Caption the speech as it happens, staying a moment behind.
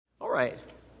right.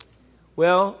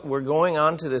 Well, we're going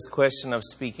on to this question of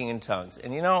speaking in tongues.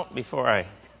 And before I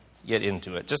get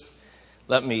into it, just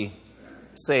let me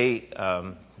say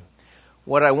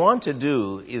what I want to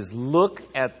do is look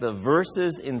at the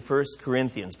verses in 1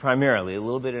 Corinthians, primarily, a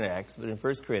little bit in Acts, but in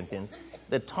 1 Corinthians,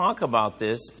 that talk about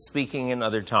this speaking in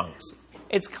other tongues.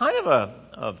 It's kind of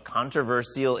a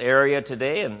controversial area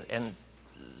today and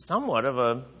somewhat of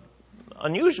an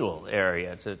unusual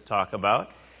area to talk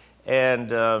about.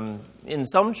 And in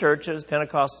some churches,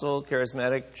 Pentecostal,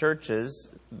 charismatic churches,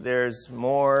 there's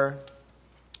more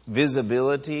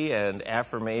visibility and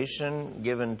affirmation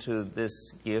given to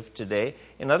this gift today.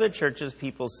 In other churches,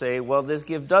 people say, well, this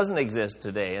gift doesn't exist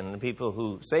today, and the people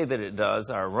who say that it does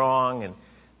are wrong, and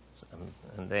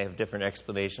they have different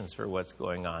explanations for what's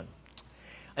going on.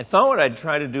 I thought what I'd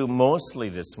try to do mostly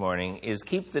this morning is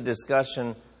keep the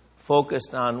discussion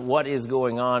focused on what is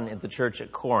going on at the church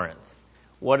at Corinth.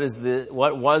 What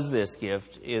was this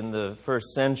gift in the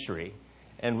first century?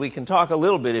 And we can talk a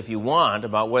little bit, if you want,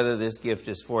 about whether this gift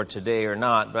is for today or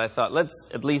not. But I thought let's,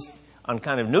 at least on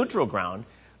kind of neutral ground,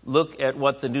 look at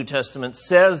what the New Testament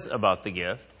says about the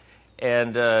gift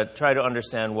and try to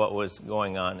understand what was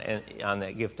going on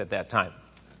that gift at that time.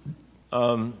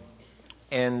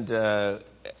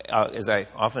 As I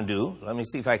often do, let me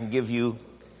see if I can give you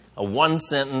a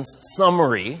one-sentence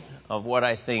summary of what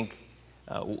I think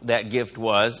that gift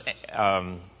was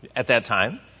at that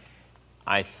time.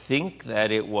 I think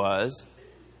that it was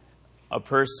a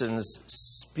person's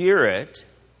spirit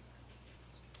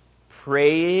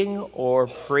praying or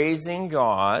praising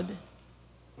God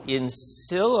in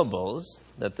syllables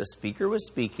that the speaker was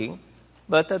speaking,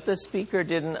 but that the speaker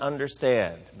didn't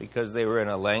understand because they were in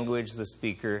a language the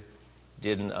speaker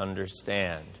didn't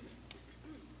understand.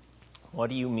 What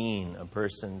do you mean, a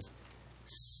person's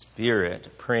spirit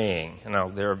praying?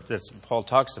 Now, Paul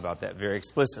talks about that very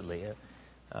explicitly.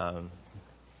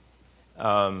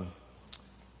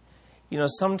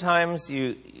 Sometimes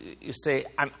you say,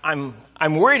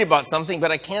 I'm worried about something,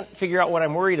 but I can't figure out what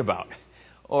I'm worried about,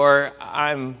 or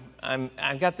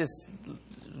I've got this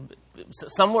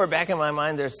somewhere back in my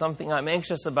mind. There's something I'm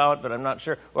anxious about, but I'm not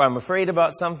sure, or I'm afraid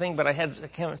about something, but I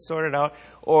can't sort it out,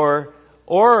 or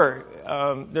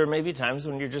there may be times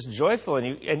when you're just joyful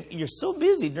and you're so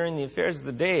busy during the affairs of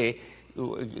the day,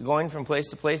 going from place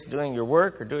to place, doing your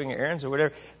work or doing your errands or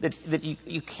whatever, that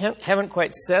you haven't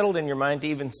quite settled in your mind to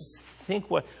even think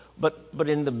what. But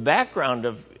in the background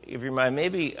of your mind,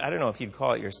 maybe, I don't know if you'd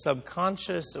call it your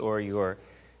subconscious or your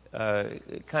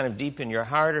kind of deep in your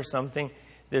heart or something,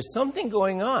 there's something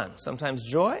going on. Sometimes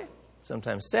joy,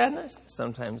 sometimes sadness,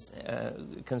 sometimes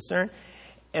concern.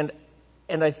 And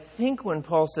I think when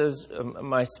Paul says,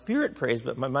 my spirit prays,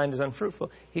 but my mind is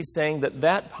unfruitful, he's saying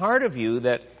that part of you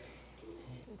that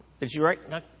you're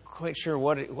not quite sure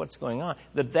what's going on,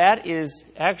 that is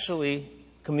actually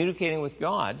communicating with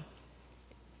God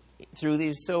through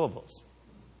these syllables.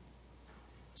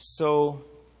 So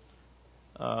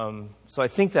I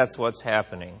think that's what's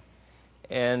happening.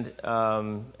 And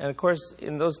of course,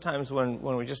 in those times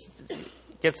when we just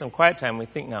get some quiet time, we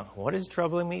think, now, what is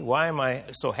troubling me? Why am I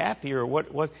so happy? Or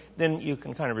what? Then you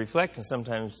can kind of reflect, and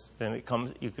sometimes then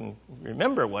you can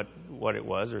remember what it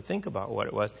was or think about what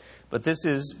it was. But this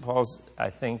is Paul's,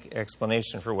 I think,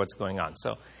 explanation for what's going on.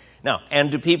 So now, and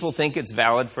do people think it's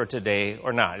valid for today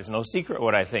or not? It's no secret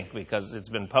what I think, because it's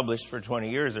been published for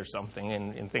 20 years or something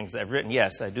in things I've written.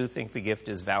 Yes, I do think the gift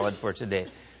is valid for today.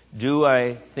 Do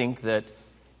I think that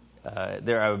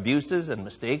there are abuses and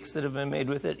mistakes that have been made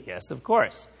with it? Yes, of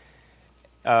course.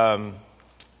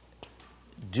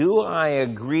 Do I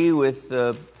agree with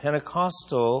the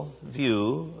Pentecostal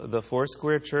view, the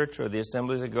Foursquare Church or the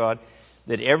Assemblies of God,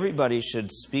 that everybody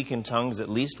should speak in tongues at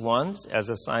least once as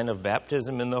a sign of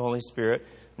baptism in the Holy Spirit?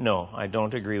 No, I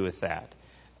don't agree with that.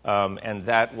 And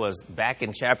that was back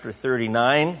in chapter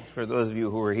 39. For those of you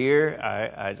who were here,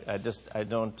 I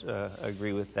don't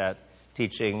agree with that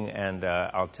teaching, and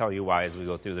I'll tell you why as we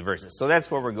go through the verses. So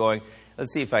that's where we're going.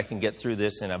 Let's see if I can get through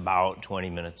this in about 20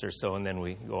 minutes or so, and then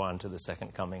we go on to the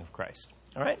second coming of Christ.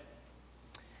 All right?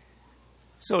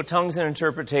 So, tongues and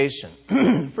interpretation.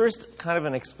 First, kind of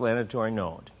an explanatory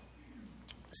note.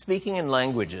 Speaking in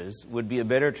languages would be a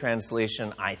better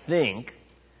translation, I think,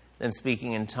 than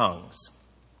speaking in tongues.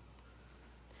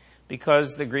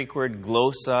 Because the Greek word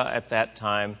glossa at that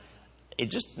time,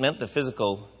 it just meant the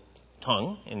physical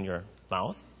tongue in your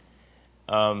mouth.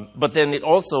 But then it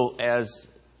also, as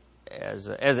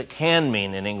it can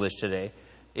mean in English today,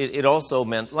 it also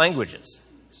meant languages.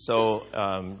 So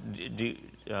a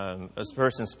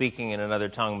person speaking in another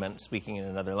tongue meant speaking in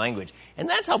another language. And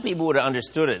that's how people would have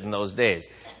understood it in those days,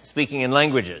 speaking in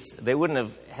languages. They wouldn't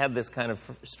have had this kind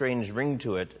of strange ring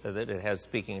to it that it has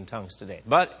speaking in tongues today.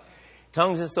 But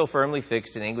tongues is so firmly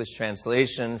fixed in English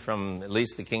translation from at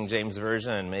least the King James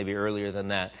Version and maybe earlier than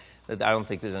that, that I don't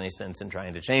think there's any sense in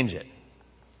trying to change it.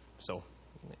 So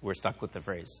we're stuck with the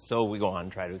phrase. So we go on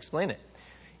and try to explain it.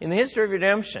 In the history of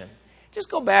redemption, just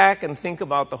go back and think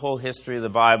about the whole history of the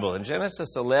Bible. In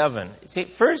Genesis 11, see,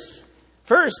 first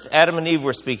Adam and Eve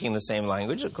were speaking the same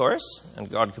language, of course, and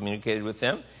God communicated with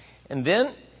them. And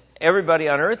then everybody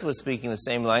on earth was speaking the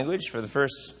same language for the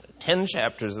first 10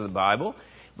 chapters of the Bible,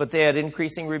 but they had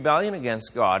increasing rebellion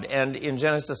against God. And in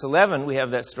Genesis 11, we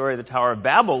have that story of the Tower of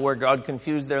Babel where God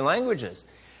confused their languages.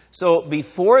 So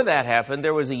before that happened,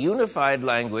 there was a unified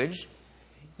language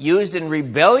used in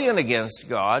rebellion against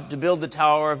God to build the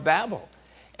Tower of Babel.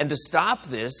 And to stop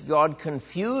this, God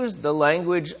confused the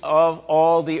language of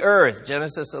all the earth,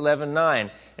 Genesis 11:9,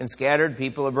 and scattered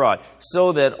people abroad,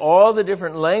 so that all the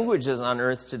different languages on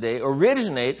earth today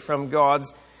originate from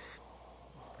God's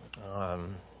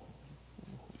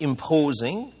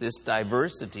imposing this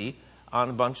diversity on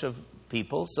a bunch of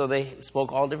people, so they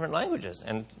spoke all different languages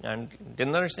and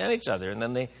didn't understand each other. And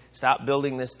then they stopped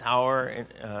building this tower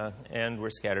and were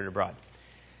scattered abroad.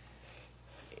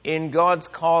 In God's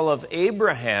call of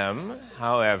Abraham,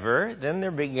 however, then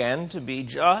there began to be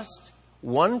just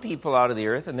one people out of the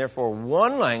earth, and therefore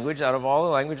one language out of all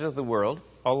the languages of the world,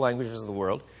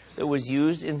 that was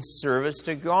used in service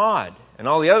to God. And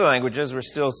all the other languages were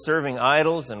still serving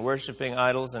idols and worshiping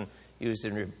idols and used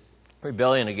in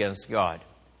rebellion against God.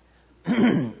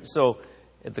 So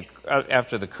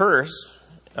after the curse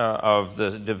of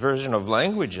the diversion of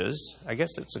languages, I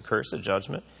guess it's a curse, a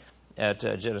judgment, at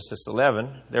Genesis 11,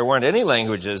 there weren't any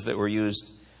languages that were used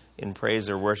in praise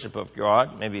or worship of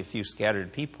God, maybe a few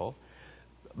scattered people.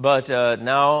 But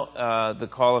now the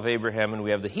call of Abraham, and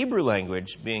we have the Hebrew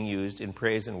language being used in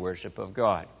praise and worship of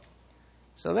God.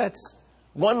 So that's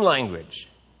one language.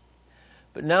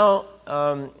 But now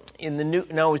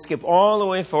now we skip all the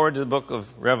way forward to the book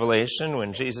of Revelation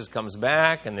when Jesus comes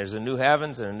back and there's a new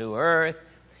heavens and a new earth.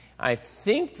 I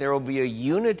think there will be a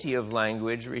unity of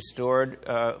language restored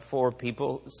for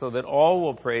people so that all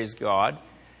will praise God,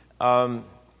 and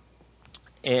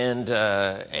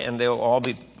we'll all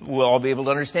be able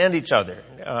to understand each other.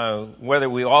 Whether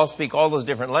we all speak all those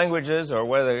different languages, or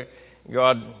whether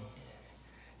God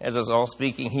has us all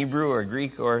speaking Hebrew or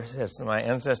Greek, or as my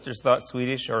ancestors thought,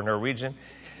 Swedish or Norwegian,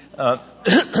 I'm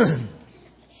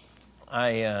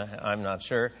not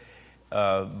sure.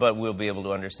 But we'll be able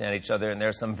to understand each other. And there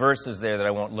are some verses there that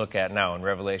I won't look at now in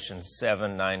Revelation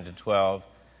 7, 9 to 12,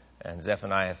 and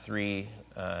Zephaniah 3,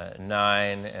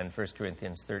 9, and 1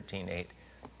 Corinthians 13, 8,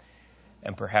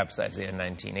 and perhaps Isaiah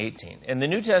 19, 18. In the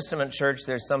New Testament church,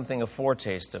 there's something, a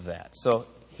foretaste of that. So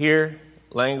here,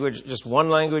 language, just one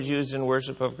language used in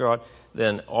worship of God,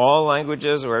 then all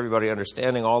languages, or everybody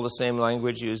understanding all the same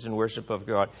language used in worship of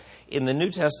God. In the New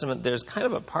Testament, there's kind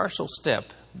of a partial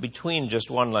step between just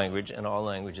one language and all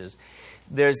languages.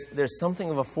 There's something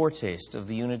of a foretaste of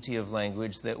the unity of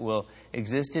language that will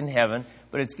exist in heaven,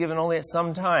 but it's given only at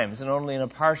some times and only in a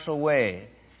partial way.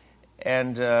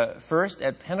 And first,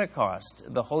 at Pentecost,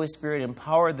 the Holy Spirit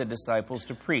empowered the disciples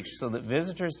to preach so that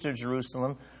visitors to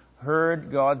Jerusalem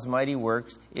heard God's mighty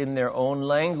works in their own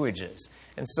languages.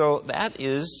 And so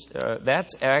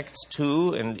that's Acts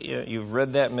 2, and you've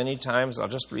read that many times. I'll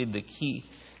just read the key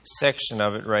section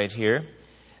of it right here.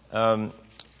 Day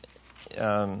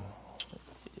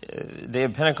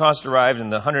of Pentecost arrived,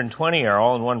 and the 120 are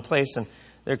all in one place, and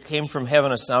there came from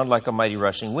heaven a sound like a mighty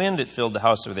rushing wind. It filled the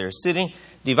house where they were sitting.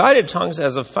 Divided tongues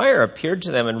as of fire appeared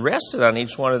to them and rested on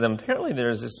each one of them. Apparently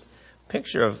there's this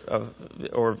picture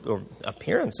or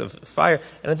appearance of fire.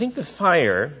 And I think the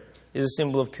fire is a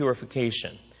symbol of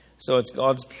purification. So it's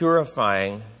God's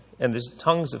purifying, and there's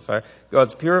tongues of fire.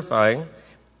 God's purifying,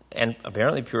 and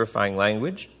apparently purifying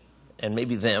language, and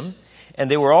maybe them.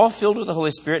 And they were all filled with the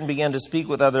Holy Spirit and began to speak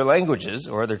with other languages,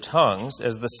 or other tongues,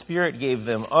 as the Spirit gave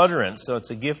them utterance. So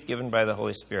it's a gift given by the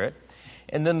Holy Spirit.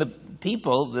 And then the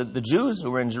people, the Jews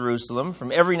who were in Jerusalem,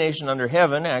 from every nation under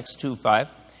heaven, Acts 2:5,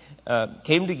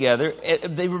 came together.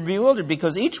 They were bewildered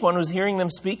because each one was hearing them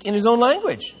speak in his own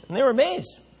language. And they were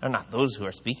amazed. Are not those who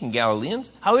are speaking Galileans?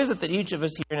 How is it that each of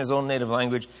us hear in his own native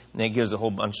language? And it gives a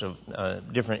whole bunch of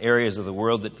different areas of the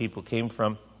world that people came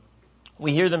from.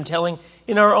 We hear them telling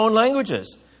in our own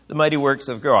languages the mighty works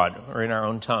of God, or in our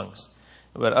own tongues.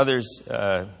 But others,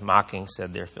 mocking,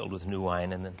 said they're filled with new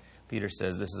wine. And then Peter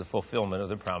says this is a fulfillment of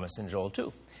the promise in Joel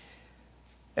 2.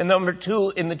 And number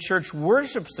two, in the church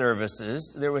worship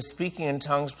services, there was speaking in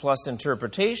tongues plus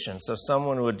interpretation. So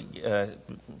someone would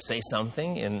say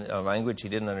something in a language he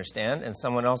didn't understand, and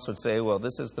someone else would say, well,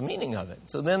 this is the meaning of it.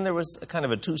 So then there was a kind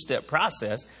of a two-step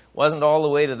process. It wasn't all the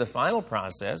way to the final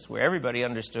process where everybody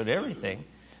understood everything,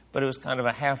 but it was kind of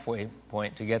a halfway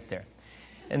point to get there.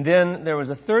 And then there was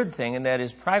a third thing, and that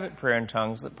is private prayer in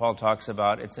tongues that Paul talks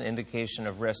about. It's an indication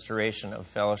of restoration of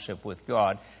fellowship with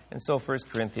God. And so 1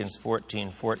 Corinthians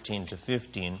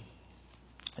 14:14-15,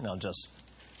 and I'll just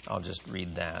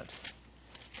read that.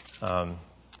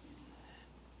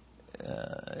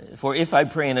 For if I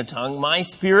pray in a tongue, my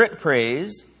spirit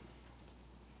prays,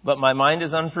 but my mind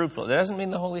is unfruitful. That doesn't mean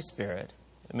the Holy Spirit.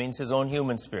 It means his own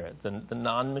human spirit, the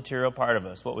non-material part of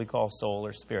us, what we call soul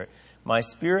or spirit. My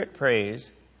spirit prays,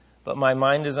 but my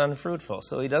mind is unfruitful.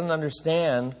 So he doesn't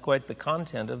understand quite the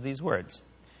content of these words.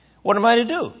 What am I to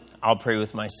do? I'll pray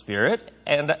with my spirit,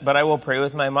 but I will pray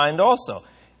with my mind also.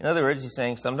 In other words, he's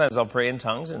saying sometimes I'll pray in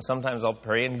tongues and sometimes I'll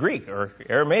pray in Greek or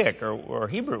Aramaic or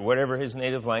Hebrew, whatever his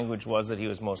native language was that he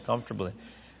was most comfortable in.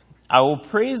 I will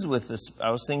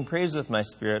sing praise with my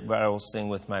spirit, but I will sing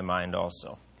with my mind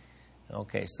also.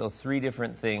 Okay, so three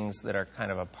different things that are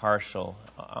kind of a partial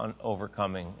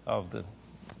overcoming of the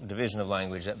division of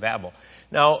language at Babel.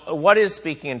 Now, what is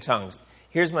speaking in tongues?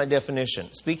 Here's my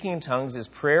definition. Speaking in tongues is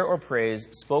prayer or praise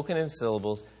spoken in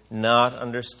syllables not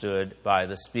understood by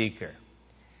the speaker.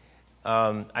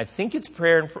 I think it's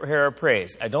prayer or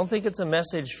praise. I don't think it's a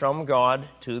message from God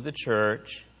to the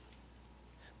church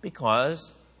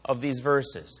because of these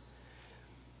verses.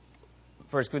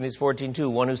 1 Corinthians 14:2,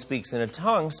 one who speaks in a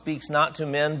tongue speaks not to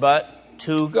men but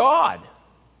to God.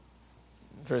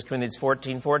 1 Corinthians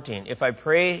 14:14, if I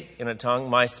pray in a tongue,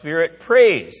 my spirit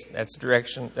prays. That's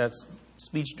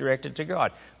speech directed to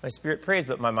God. My spirit prays,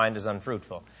 but my mind is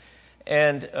unfruitful.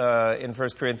 And in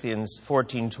 1 Corinthians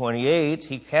 14:28,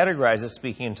 he categorizes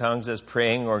speaking in tongues as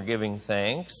praying or giving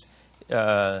thanks.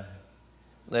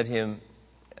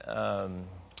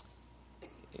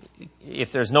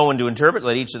 If there's no one to interpret,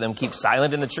 let each of them keep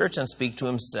silent in the church and speak to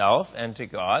himself and to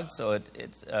God. So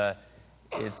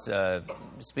it's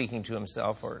speaking to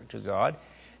himself or to God.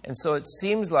 And so it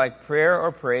seems like prayer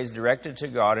or praise directed to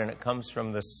God, and it comes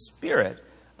from the spirit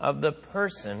of the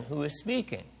person who is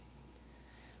speaking.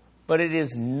 But it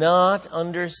is not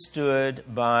understood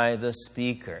by the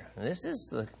speaker. And this is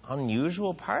the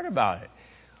unusual part about it.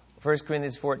 1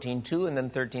 Corinthians 14:2 and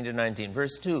then 13-19.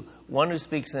 Verse 2, one who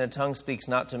speaks in a tongue speaks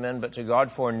not to men but to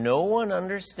God, for no one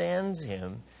understands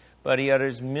him, but he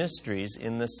utters mysteries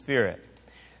in the Spirit.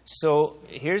 So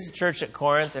here's the church at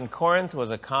Corinth, and Corinth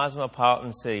was a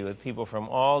cosmopolitan city with people from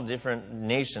all different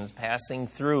nations passing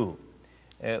through.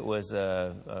 It was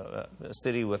a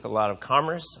city with a lot of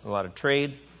commerce, a lot of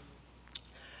trade.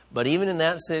 But even in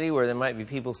that city where there might be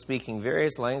people speaking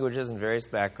various languages and various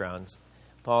backgrounds,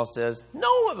 Paul says,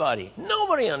 nobody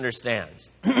understands.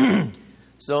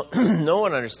 So no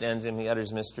one understands him. He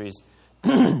utters mysteries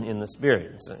in the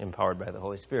Spirit. It's empowered by the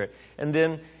Holy Spirit. And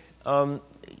then going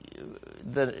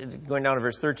down to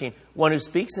verse 13, one who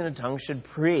speaks in a tongue should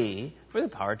pray for the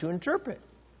power to interpret.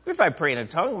 If I pray in a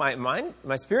tongue,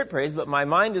 my spirit prays, but my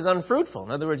mind is unfruitful.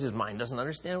 In other words, his mind doesn't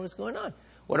understand what's going on.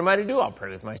 What am I to do? I'll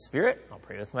pray with my spirit. I'll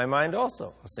pray with my mind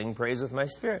also. I'll sing praise with my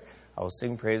spirit. I will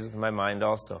sing praise with my mind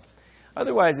also.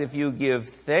 Otherwise, if you give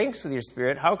thanks with your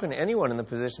spirit, how can anyone in the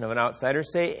position of an outsider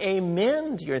say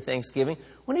amen to your thanksgiving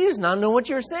when he does not know what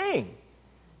you're saying?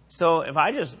 So if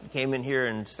I just came in here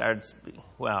and started speaking,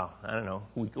 we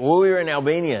were in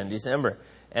Albania in December,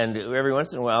 and every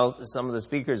once in a while, some of the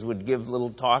speakers would give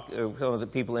little talk, some of the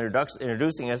people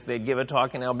introducing us, they'd give a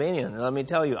talk in Albanian. And let me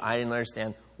tell you, I didn't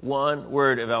understand one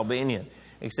word of Albanian,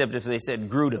 except if they said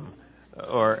grudem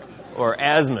or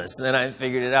asmus, then I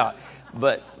figured it out.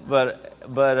 But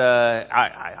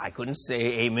I couldn't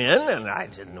say amen, and I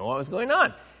didn't know what was going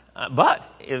on. But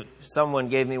if someone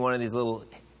gave me one of these little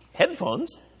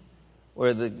headphones,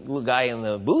 where the little guy in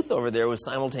the booth over there was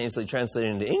simultaneously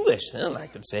translating into English, then I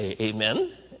could say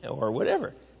amen or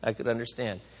whatever. I could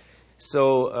understand.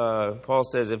 So Paul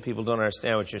says if people don't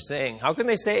understand what you're saying, how can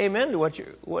they say amen to what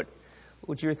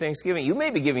you're thanksgiving? You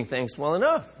may be giving thanks well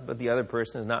enough, but the other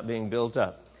person is not being built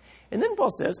up. And then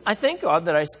Paul says, I thank God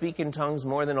that I speak in tongues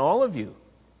more than all of you.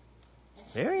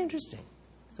 Very interesting.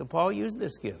 So Paul used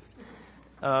this gift.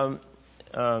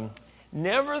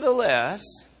 Nevertheless,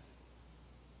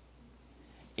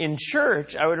 in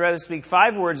church, I would rather speak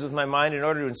 5 words with my mind in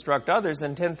order to instruct others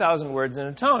than 10,000 words in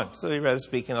a tongue. So he'd rather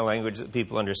speak in a language that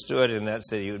people understood. In that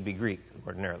city, it would be Greek,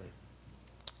 ordinarily.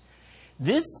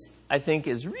 This, I think,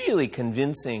 is really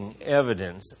convincing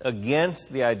evidence against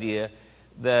the idea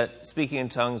that speaking in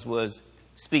tongues was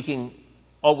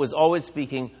was always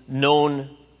speaking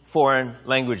known foreign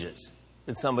languages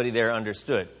that somebody there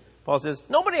understood. Paul says,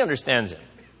 nobody understands him.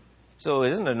 So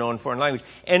it isn't a known foreign language.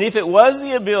 And if it was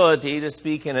the ability to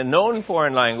speak in a known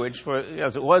foreign language,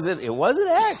 it was at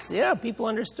Acts. Yeah, people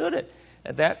understood it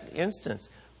at that instance.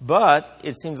 But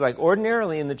it seems like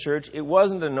ordinarily in the church, it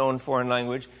wasn't a known foreign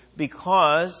language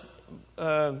because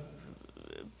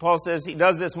Paul says he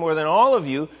does this more than all of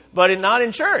you, but not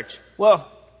in church.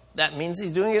 Well, that means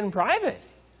he's doing it in private.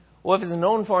 Well, if it's a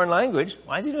known foreign language,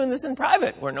 why is he doing this in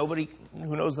private where nobody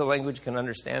who knows the language can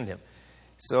understand him?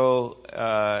 So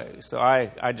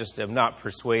I just am not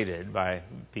persuaded by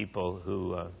people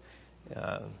who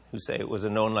say it was a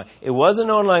known language. It was a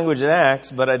known language at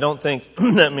Acts, but I don't think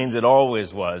that means it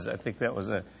always was. I think that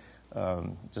was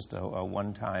just a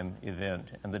one-time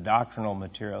event. And the doctrinal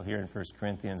material here in 1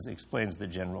 Corinthians explains the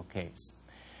general case.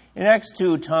 In Acts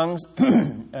 2, tongues,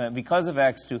 because of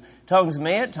Acts 2, tongues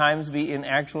may at times be in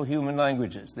actual human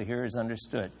languages. The hearer is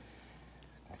understood.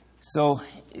 So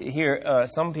here,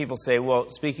 some people say, well,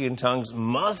 speaking in tongues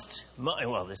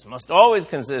this must always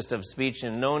consist of speech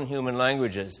in known human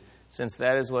languages, since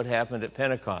that is what happened at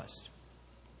Pentecost.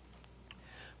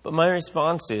 But my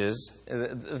response is,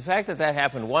 the fact that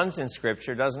happened once in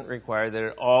Scripture doesn't require that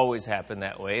it always happened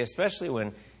that way, especially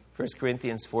when 1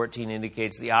 Corinthians 14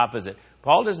 indicates the opposite.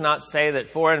 Paul does not say that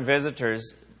foreign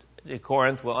visitors to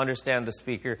Corinth will understand the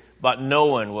speaker, but no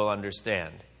one will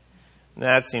understand.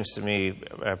 That seems to me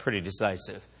pretty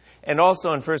decisive. And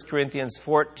also in 1 Corinthians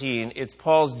 14, it's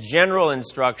Paul's general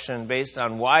instruction based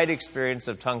on wide experience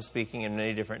of tongue speaking in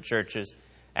many different churches.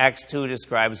 Acts 2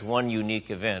 describes one unique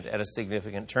event at a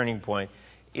significant turning point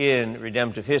in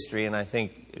redemptive history, and I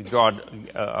think God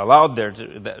allowed there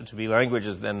to be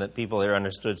languages then that people there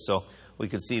understood, so we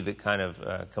could see the kind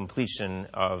of completion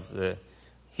of the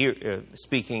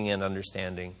speaking and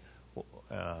understanding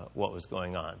what was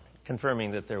going on,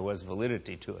 confirming that there was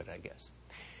validity to it, I guess.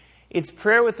 It's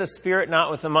prayer with the spirit,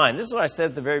 not with the mind. This is what I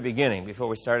said at the very beginning before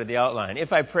we started the outline.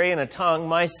 If I pray in a tongue,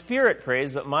 my spirit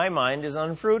prays, but my mind is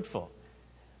unfruitful.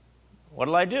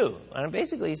 What'll I do? And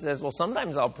basically he says, well,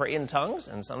 sometimes I'll pray in tongues,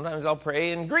 and sometimes I'll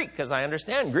pray in Greek, because I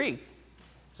understand Greek.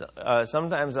 So,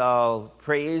 sometimes I'll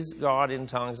praise God in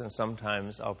tongues, and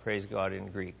sometimes I'll praise God in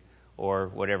Greek, or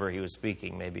whatever he was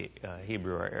speaking, maybe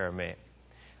Hebrew or Aramaic.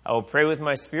 I will pray with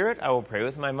my spirit, I will pray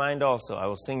with my mind also. I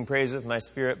will sing praise with my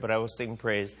spirit, but I will sing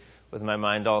praise with my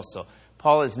mind also.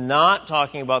 Paul is not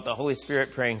talking about the Holy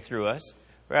Spirit praying through us.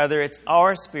 Rather, it's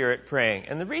our spirit praying.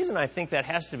 And the reason I think that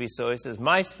has to be so, he says,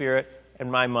 my spirit and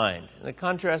my mind. And the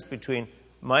contrast between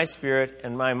my spirit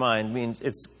and my mind means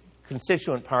it's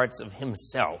constituent parts of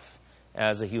himself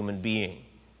as a human being,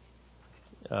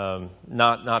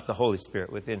 not the Holy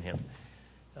Spirit within him.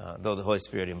 Though the Holy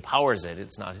Spirit empowers it,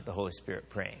 it's not the Holy Spirit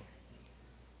praying.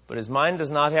 But his mind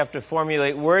does not have to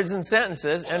formulate words and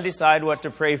sentences and decide what to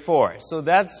pray for. So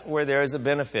that's where there is a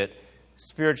benefit,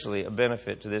 spiritually, a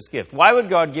benefit to this gift. Why would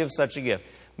God give such a gift?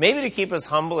 Maybe to keep us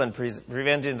humble and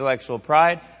prevent intellectual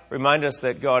pride, remind us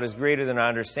that God is greater than our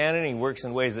understanding. He works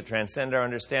in ways that transcend our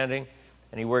understanding,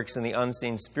 and he works in the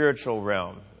unseen spiritual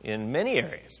realm in many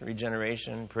areas: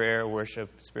 regeneration, prayer, worship,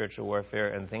 spiritual warfare,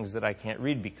 and things that I can't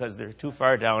read because they're too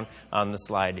far down on the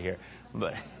slide here.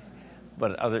 But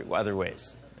other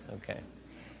ways. Okay.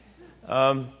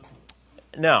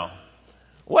 Now,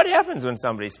 what happens when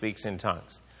somebody speaks in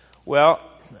tongues? Well,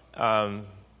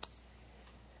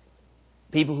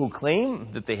 people who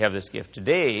claim that they have this gift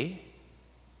today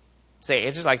say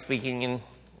it's just like speaking in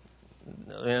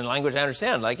a language I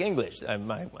understand, like English. I'm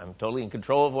totally in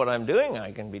control of what I'm doing.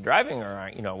 I can be driving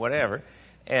or whatever,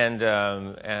 and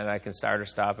I can start or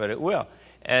stop at will.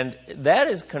 And that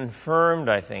is confirmed,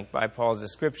 I think, by Paul's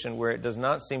description, where it does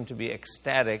not seem to be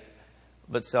ecstatic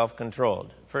but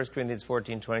self-controlled. 1 Corinthians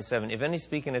 14:27. If any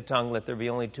speak in a tongue, let there be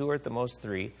only two or at the most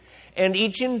three, and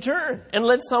each in turn, and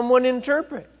let someone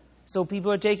interpret. So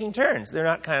people are taking turns. They're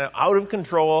not kind of out of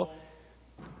control,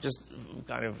 just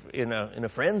kind of in a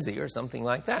frenzy or something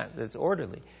like that. That's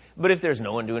orderly. But if there's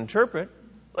no one to interpret,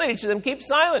 let each of them keep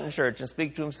silent in church and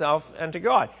speak to himself and to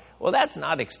God. Well, that's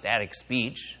not ecstatic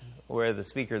speech, where the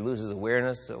speaker loses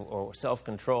awareness or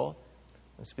self-control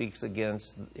and speaks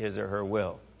against his or her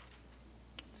will.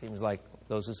 It seems like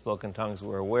those who spoke in tongues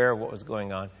were aware of what was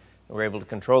going on and were able to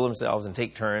control themselves and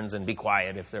take turns and be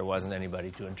quiet if there wasn't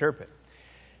anybody to interpret.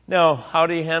 Now, how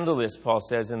do you handle this, Paul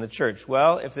says, in the church?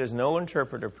 Well, if there's no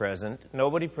interpreter present,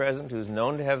 nobody present who's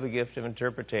known to have the gift of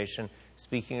interpretation,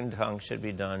 speaking in tongues should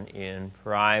be done in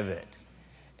private.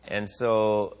 And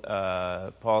so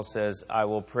Paul says, I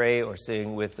will pray or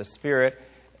sing with the Spirit,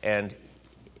 and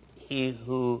he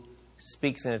who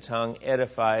speaks in a tongue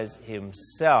edifies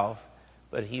himself,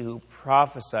 but he who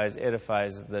prophesies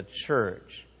edifies the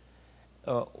church.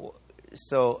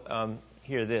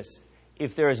 Hear this.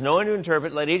 If there is no one to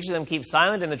interpret, let each of them keep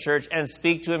silent in the church and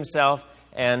speak to himself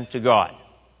and to God.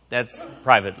 That's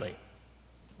privately,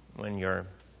 when you're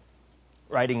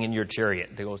riding in your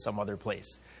chariot to go some other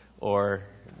place, or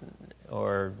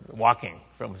walking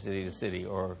from city to city,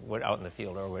 or out in the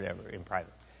field, or whatever, in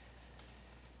private.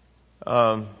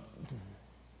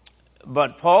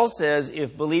 But Paul says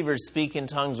if believers speak in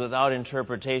tongues without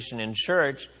interpretation in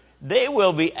church, they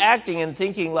will be acting and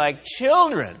thinking like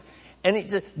children. And he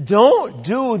says, don't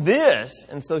do this.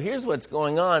 And so here's what's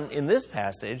going on in this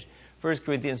passage, 1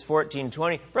 Corinthians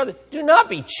 14:20. Brother, do not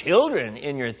be children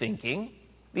in your thinking.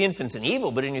 Be infants in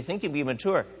evil, but in your thinking be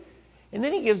mature. And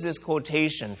then he gives this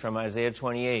quotation from Isaiah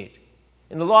 28.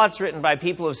 In the law it's written, by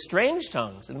people of strange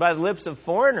tongues, and by the lips of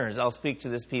foreigners I'll speak to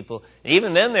this people. And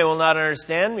even then they will not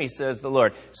understand me, says the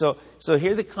Lord. So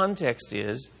here the context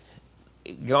is,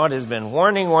 God has been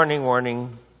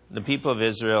warning the people of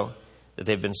Israel that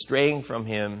they've been straying from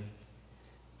Him,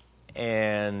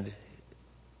 and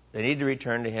they need to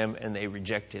return to Him, and they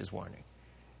reject His warning.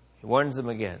 He warns them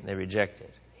again, they reject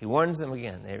it. He warns them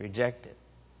again, they reject it.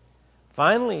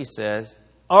 Finally he says,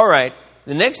 all right,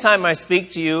 the next time I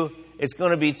speak to you, it's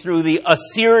going to be through the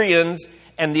Assyrians,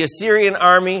 and the Assyrian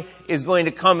army is going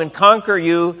to come and conquer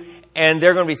you, and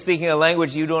they're going to be speaking a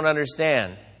language you don't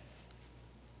understand.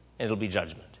 And it'll be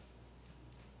judgment.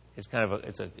 It's kind of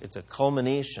it's a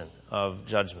culmination of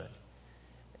judgment.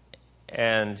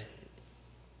 And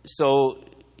so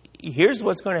here's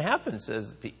what's going to happen,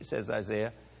 says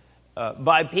Isaiah.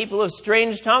 By people of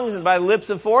strange tongues and by lips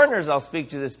of foreigners I'll speak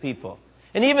to this people.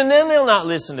 And even then they'll not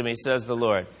listen to me, says the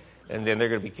Lord. And then they're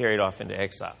going to be carried off into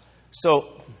exile.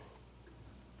 So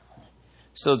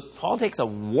Paul takes a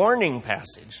warning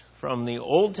passage from the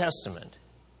Old Testament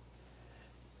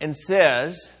and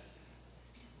says,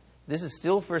 this is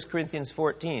still 1 Corinthians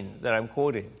 14 that I'm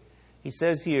quoting. He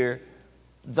says here,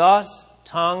 thus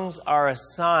tongues are a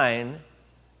sign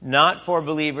not for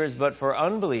believers but for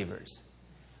unbelievers.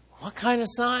 What kind of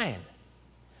sign?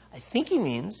 I think he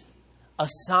means a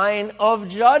sign of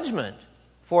judgment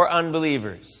for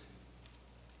unbelievers.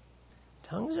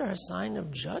 Tongues are a sign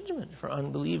of judgment for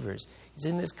unbelievers. It's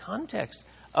in this context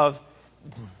of...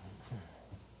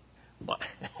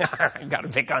 I got to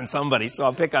pick on somebody, so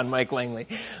I'll pick on Mike Langley.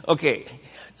 Okay,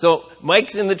 so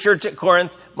Mike's in the church at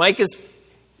Corinth. Mike is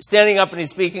standing up and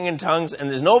he's speaking in tongues, and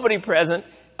there's nobody present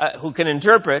who can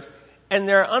interpret, and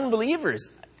there are unbelievers,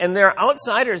 and there are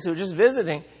outsiders who are just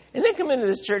visiting, and they come into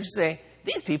this church and say,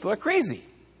 these people are crazy.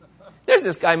 There's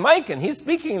this guy Mike, and he's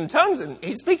speaking in tongues, and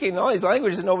he's speaking in all these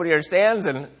languages nobody understands.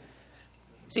 And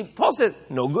see, Paul says,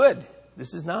 no good.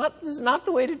 This is not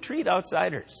the way to treat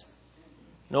outsiders.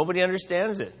 Nobody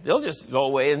understands it. They'll just go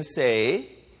away and say,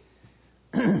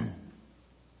 if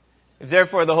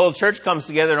therefore the whole church comes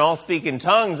together and all speak in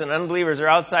tongues and unbelievers or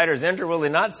outsiders enter, will they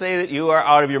not say that you are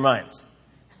out of your minds?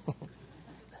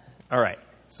 All right.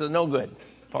 So no good.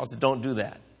 Paul said, don't do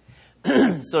that.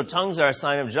 So tongues are a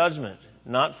sign of judgment,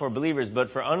 not for believers, but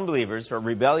for unbelievers, for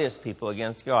rebellious people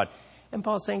against God. And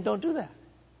Paul's saying, don't do that.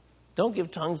 Don't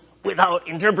give tongues without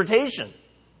interpretation,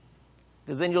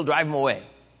 because then you'll drive them away.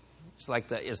 It's like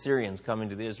the Assyrians coming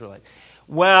to the Israelites.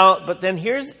 Well, but then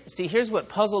here's what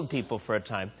puzzled people for a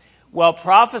time. Well,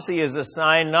 prophecy is a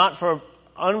sign not for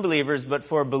unbelievers, but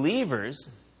for believers.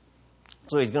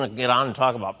 So he's going to get on and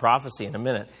talk about prophecy in a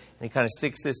minute. And he kind of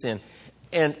sticks this in.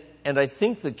 And I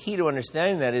think the key to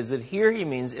understanding that is that here he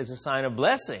means it's a sign of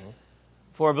blessing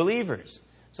for believers.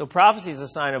 So prophecy is a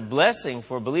sign of blessing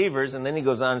for believers, and then he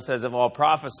goes on and says, if all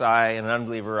prophesy and an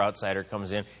unbeliever or outsider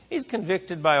comes in, he's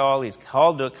convicted by all, he's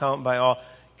called to account by all,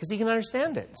 because he can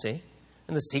understand it, see?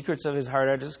 And the secrets of his heart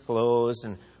are disclosed,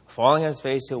 and falling on his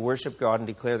face, he'll worship God and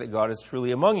declare that God is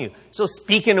truly among you. So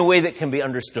speak in a way that can be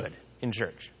understood in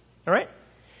church. All right?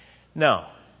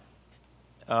 Now,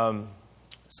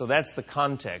 so that's the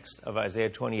context of Isaiah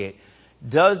 28.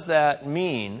 Does that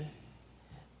mean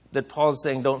that Paul's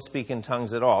saying don't speak in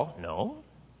tongues at all? No.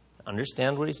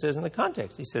 Understand what he says in the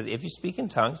context. He says if you speak in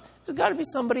tongues, there's got to be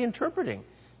somebody interpreting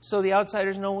so the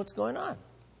outsiders know what's going on.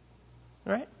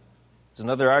 All right? It's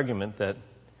another argument that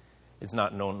it's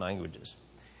not known languages.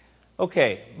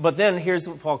 Okay, but then here's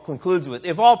what Paul concludes with.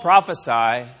 If all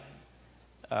prophesy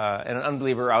and an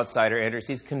unbeliever or outsider enters,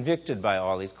 he's convicted by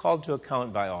all. He's called to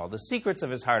account by all. The secrets of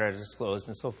his heart are disclosed,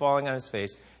 and so falling on his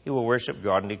face, he will worship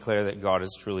God and declare that God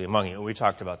is truly among you. We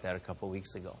talked about that a couple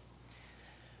weeks ago.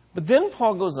 But then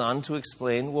Paul goes on to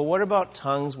explain, well, what about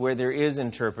tongues where there is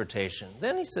interpretation?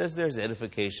 Then he says there's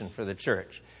edification for the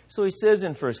church. So he says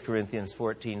in 1 Corinthians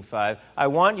 14:5, I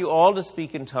want you all to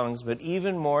speak in tongues, but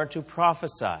even more to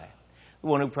prophesy. The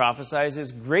one who prophesies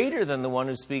is greater than the one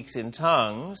who speaks in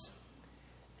tongues.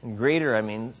 And greater,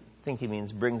 I think he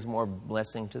means brings more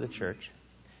blessing to the church.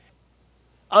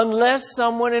 Unless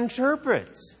someone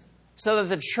interprets, so that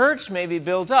the church may be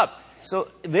built up. So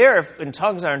there, when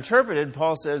tongues are interpreted,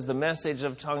 Paul says the message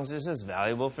of tongues is as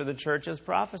valuable for the church as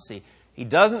prophecy. He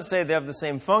doesn't say they have the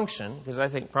same function, because I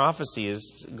think prophecy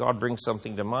is God brings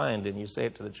something to mind and you say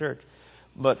it to the church.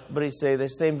 But he say the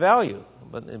same value.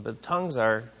 But tongues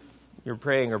are, you're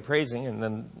praying or praising, and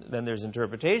then there's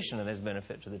interpretation, and there's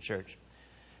benefit to the church.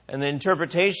 And the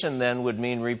interpretation then would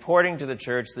mean reporting to the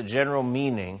church the general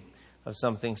meaning of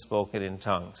something spoken in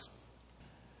tongues.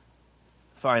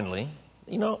 Finally,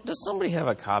 does somebody have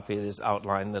a copy of this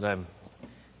outline that I'm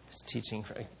teaching?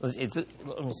 Let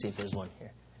me see if there's one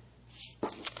here.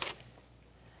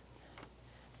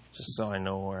 Just so I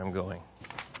know where I'm going.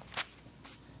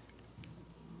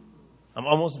 I'm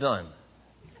almost done.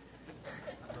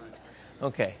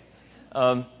 Okay.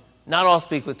 Not all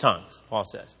speak with tongues, Paul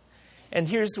says. And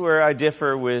here's where I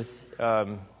differ with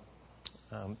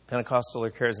Pentecostal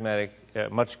or charismatic,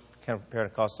 much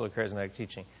Pentecostal or charismatic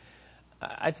teaching.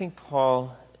 I think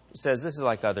Paul says this is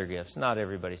like other gifts. Not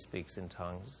everybody speaks in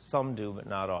tongues. Some do, but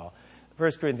not all.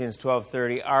 1 Corinthians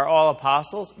 12:30, are all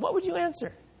apostles? What would you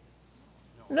answer?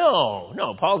 No.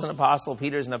 Paul's an apostle.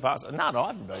 Peter's an apostle. Not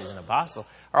all. Everybody's an apostle.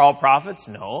 Are all prophets?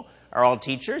 No. Are all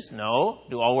teachers? No.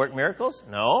 Do all work miracles?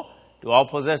 No. Do all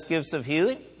possess gifts of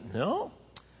healing? No.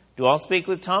 Do all speak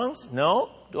with tongues?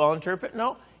 No. Do all interpret?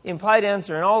 No. Implied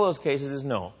answer in all those cases is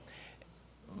no.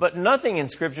 But nothing in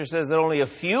Scripture says that only a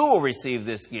few will receive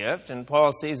this gift, and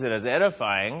Paul sees it as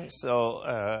edifying. So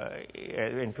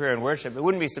in prayer and worship, it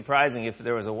wouldn't be surprising if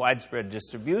there was a widespread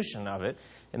distribution of it,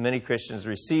 and many Christians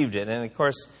received it. And of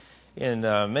course, in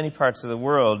many parts of the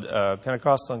world,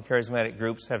 Pentecostal and charismatic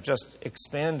groups have just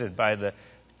expanded by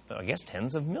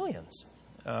tens of millions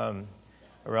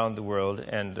around the world,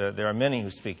 and there are many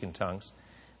who speak in tongues.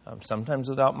 Sometimes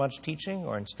without much teaching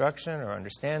or instruction or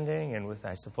understanding, and with,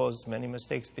 I suppose, many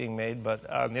mistakes being made. But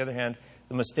on the other hand,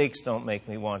 the mistakes don't make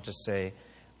me want to say,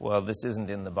 well, this isn't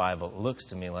in the Bible. It looks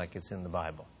to me like it's in the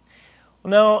Bible.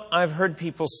 Well, now, I've heard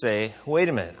people say, wait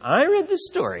a minute, I read this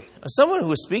story of someone who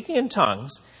was speaking in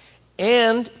tongues,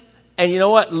 and you know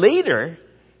what? Later,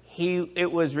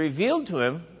 it was revealed to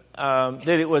him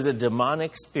that it was a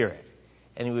demonic spirit,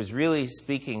 and he was really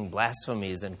speaking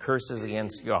blasphemies and curses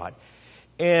against God.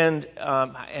 So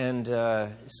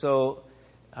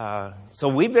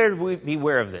we better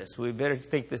beware of this. We better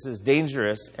think this is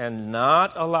dangerous and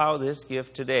not allow this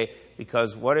gift today,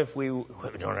 because what if we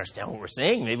don't understand what we're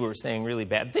saying? Maybe we're saying really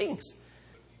bad things.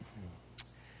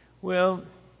 Well,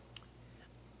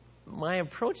 my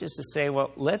approach is to say, well,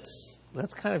 let's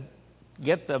kind of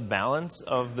get the balance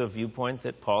of the viewpoint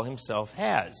that Paul himself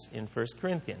has in 1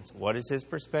 Corinthians. What is his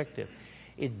perspective?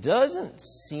 It doesn't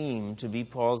seem to be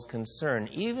Paul's concern,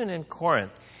 even in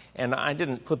Corinth. And I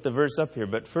didn't put the verse up here,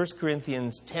 but 1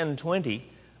 Corinthians 10:20,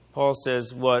 Paul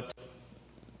says what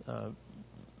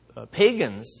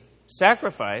pagans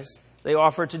sacrifice, they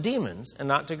offer to demons and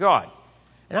not to God.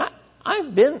 And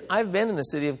I've been in the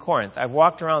city of Corinth. I've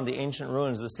walked around the ancient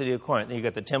ruins of the city of Corinth. You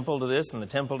got the temple to this and the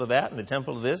temple to that and the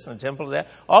temple to this and the temple to that.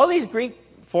 All these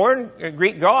foreign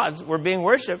Greek gods were being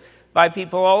worshipped by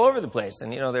people all over the place.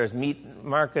 And, there's meat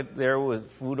market there with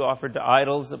food offered to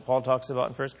idols that Paul talks about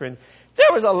in 1 Corinthians.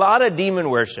 There was a lot of demon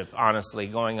worship, honestly,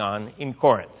 going on in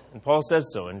Corinth. And Paul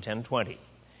says so in 10:20.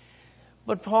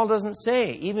 But Paul doesn't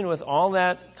say, even with all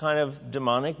that kind of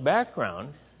demonic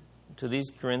background to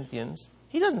these Corinthians,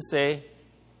 he doesn't say,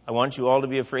 I want you all to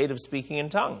be afraid of speaking in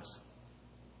tongues.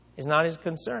 It's not his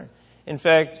concern. In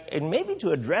fact, and maybe to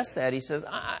address that, he says,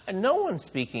 no one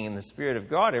speaking in the Spirit of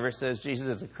God ever says Jesus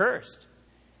is accursed.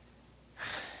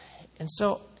 And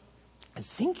so I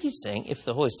think he's saying, if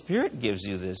the Holy Spirit gives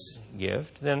you this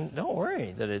gift, then don't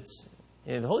worry that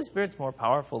the Holy Spirit's more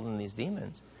powerful than these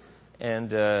demons.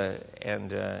 And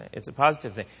it's a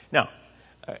positive thing. Now,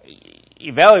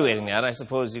 evaluating that, I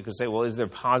suppose you could say, well, is there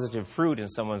positive fruit in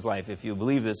someone's life if you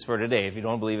believe this for today? If you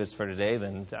don't believe it's for today,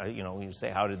 then, you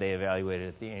say, how did they evaluate it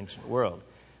at the ancient world?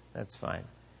 That's fine.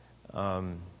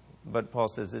 But Paul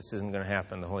says this isn't going to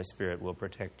happen. The Holy Spirit will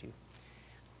protect you.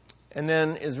 And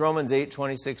then is Romans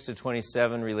 8:26 to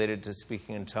 27 related to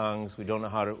speaking in tongues? We don't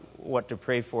know what to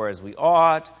pray for as we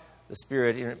ought. The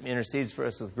Spirit intercedes for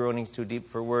us with groanings too deep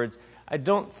for words. I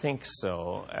don't think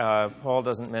so. Paul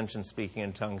doesn't mention speaking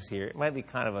in tongues here. It might be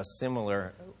kind of a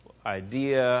similar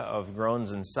idea of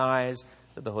groans and sighs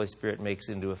that the Holy Spirit makes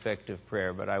into effective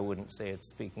prayer, but I wouldn't say it's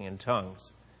speaking in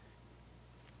tongues.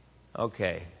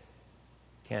 Okay.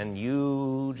 Can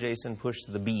you, Jason, push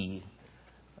the B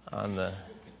on the...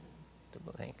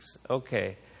 Thanks.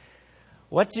 Okay.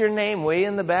 What's your name way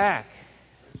in the back?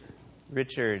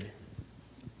 Richard.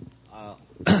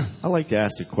 I'd like to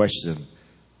ask a question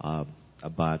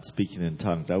about speaking in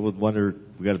tongues. I would wonder,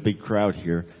 we've got a big crowd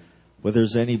here, whether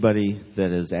there's anybody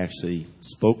that has actually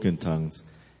spoken tongues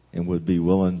and would be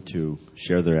willing to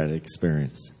share their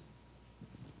experience.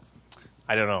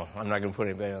 I don't know. I'm not going to put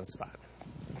anybody on the spot.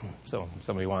 So if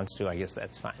somebody wants to, I guess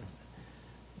that's fine.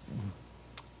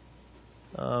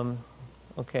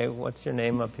 Okay, what's your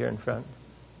name up here in front?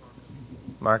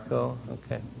 Marco?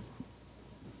 Okay.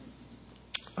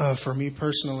 For me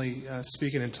personally,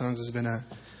 speaking in tongues has been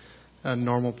a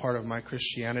normal part of my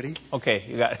Christianity. Okay,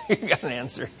 you got an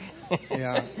answer.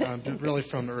 Yeah, really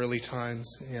from the early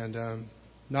times, and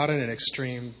not in an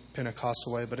extreme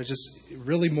Pentecostal way, but it just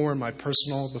really more in my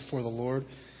personal before the Lord,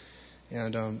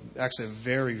 and actually a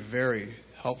very, very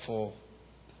helpful,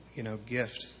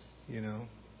 gift,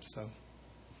 so.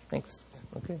 Thanks.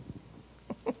 Okay.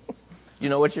 You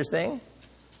know what you're saying?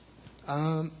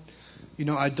 I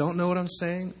don't know what I'm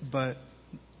saying, but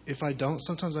if I don't,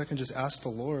 sometimes I can just ask the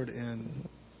Lord, and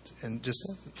just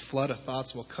flood of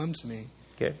thoughts will come to me.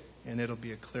 Okay. And it'll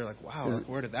be a clear, wow,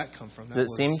 where did that come from? Does it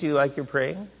seem to you like you're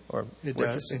praying? Or it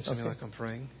does seem to me like I'm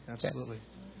praying. Absolutely.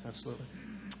 Okay. Absolutely.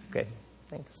 Okay.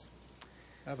 Thanks.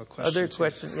 I have a question. Other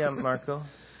questions? Yeah, Marco.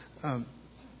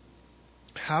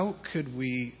 How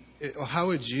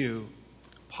would you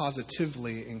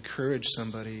positively encourage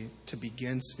somebody to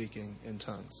begin speaking in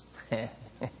tongues?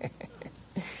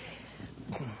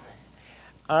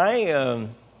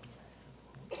 I'm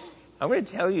going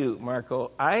to tell you,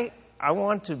 Marco, I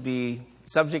want to be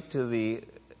subject to the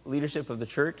leadership of the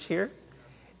church here,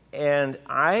 and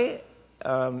I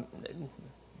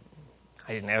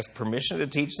didn't ask permission to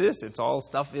teach this. It's all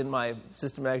stuff in my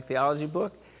systematic theology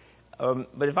book.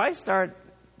 But if I start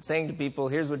saying to people,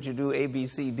 here's what you do, A, B,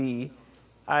 C, D,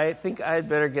 I think I'd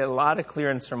better get a lot of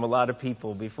clearance from a lot of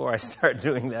people before I start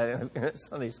doing that in a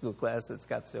Sunday school class at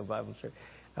Scottsdale Bible Church.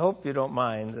 I hope you don't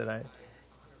mind that I...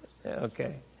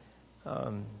 Okay.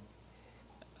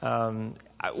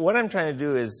 What I'm trying to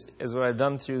do is what I've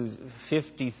done through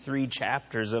 53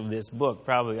 chapters of this book,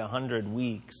 probably 100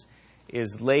 weeks,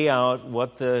 is lay out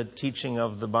what the teaching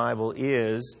of the Bible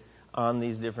is on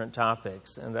these different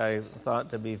topics. And I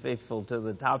thought to be faithful to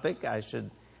the topic, I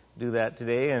should do that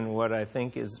today. And what I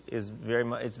think is very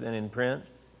much, it's been in print.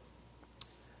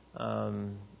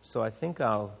 So I think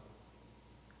I'll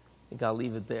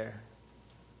leave it there.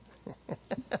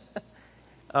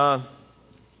 I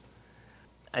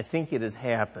think it has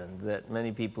happened that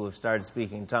many people who've started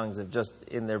speaking in tongues have just,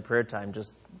 in their prayer time,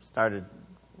 just started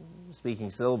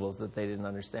speaking syllables that they didn't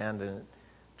understand, and it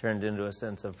turned into a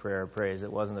sense of prayer or praise.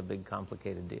 It wasn't a big,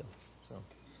 complicated deal. So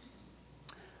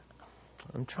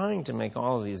I'm trying to make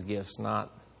all of these gifts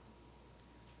not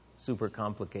super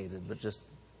complicated, but just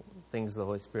things the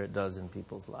Holy Spirit does in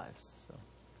people's lives. So,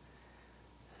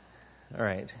 all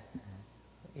right.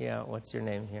 Yeah, what's your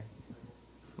name here?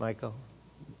 Michael?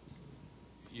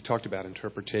 You talked about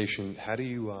interpretation. How do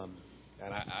you,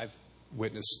 and I've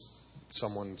witnessed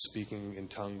someone speaking in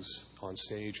tongues on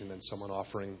stage and then someone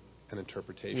offering an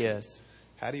interpretation. Yes.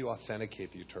 How do you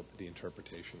authenticate the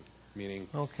interpretation? Meaning...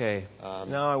 Okay.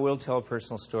 Now I will tell a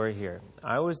personal story here.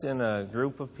 I was in a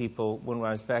group of people when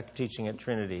I was back teaching at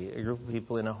Trinity, a group of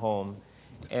people in a home,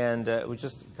 and it was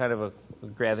just kind of a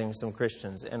gathering some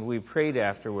Christians, and we prayed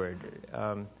afterward.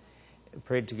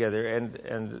 Prayed together,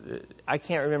 and I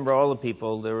can't remember all the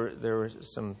people. There were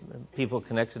some people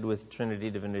connected with Trinity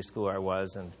Divinity School where I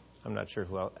was, and I'm not sure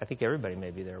who else. I think everybody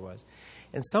maybe there was.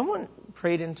 And someone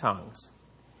prayed in tongues,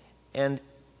 and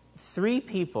 3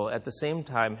 people at the same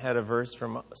time had a verse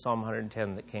from Psalm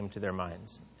 110 that came to their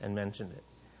minds and mentioned it.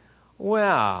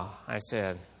 Well, I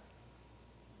said,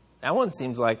 that one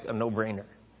seems like a no-brainer.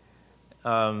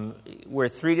 Where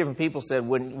 3 different people said,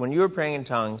 when you were praying in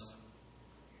tongues,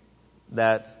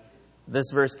 that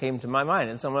this verse came to my mind.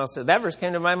 And someone else said, that verse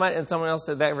came to my mind. And someone else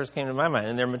said, that verse came to my mind.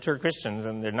 And they're mature Christians,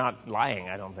 and they're not lying,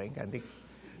 I don't think. I think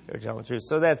they're telling the truth.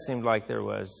 So that seemed like there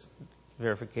was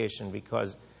verification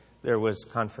because there was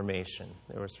confirmation.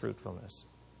 There was fruitfulness.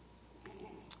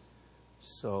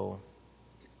 So,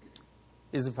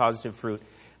 is a positive fruit.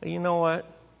 You know what?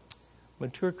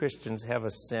 Mature Christians have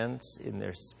a sense in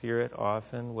their spirit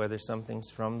often whether something's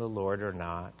from the Lord or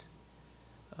not.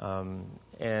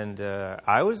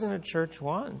 I was in a church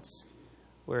once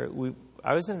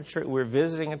I was in a church. We were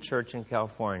visiting a church in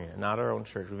California, not our own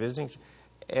church. We're visiting,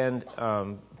 and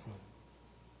I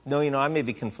may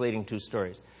be conflating two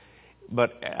stories,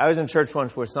 but I was in church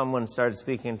once where someone started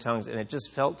speaking in tongues, and it just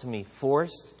felt to me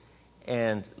forced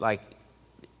and like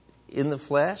in the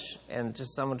flesh, and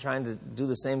just someone trying to do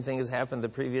the same thing as happened the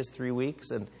previous 3 weeks,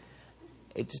 and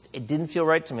it didn't feel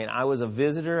right to me. And I was a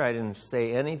visitor. I didn't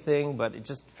say anything, but it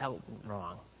just felt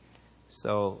wrong.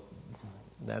 So.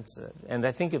 That's it. And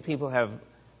I think if people have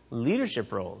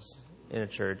leadership roles in a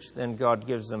church, then God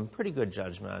gives them pretty good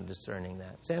judgment on discerning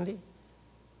that. Sandy?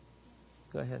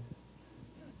 Go ahead.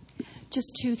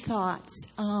 Just two thoughts.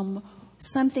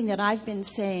 Something that I've been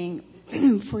saying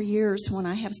for years when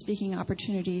I have speaking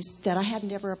opportunities that I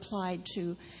hadn't ever applied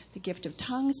to the gift of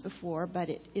tongues before, but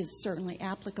it is certainly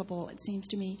applicable, it seems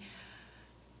to me.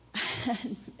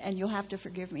 And you'll have to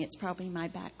forgive me. It's probably my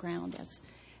background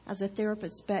as a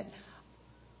therapist.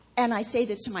 And I say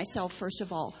this to myself, first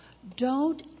of all,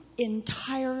 don't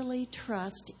entirely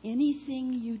trust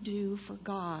anything you do for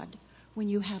God when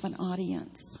you have an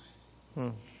audience.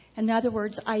 In other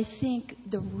words, I think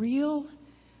the real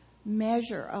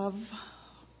measure of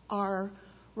our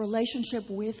relationship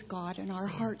with God and our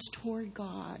hearts toward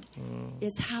God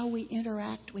is how we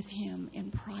interact with Him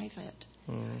in private.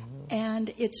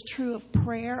 And it's true of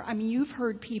prayer. I mean, you've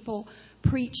heard people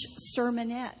preach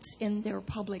sermonettes in their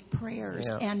public prayers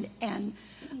and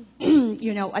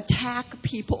attack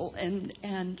people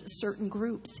and certain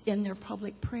groups in their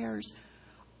public prayers.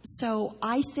 So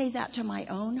I say that to my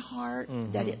own heart,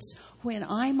 that it's when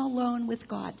I'm alone with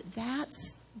God,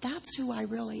 that's who I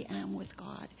really am with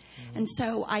God. And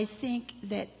so I think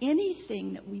that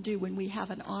anything that we do when we have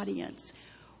an audience,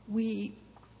 we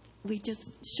just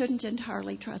shouldn't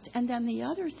entirely trust. And then the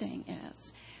other thing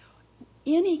is,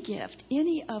 any gift,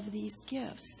 any of these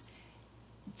gifts,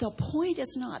 the point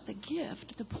is not the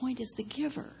gift, the point is the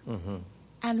giver.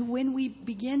 And when we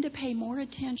begin to pay more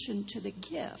attention to the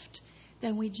gift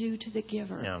than we do to the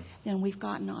giver, then we've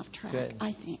gotten off track,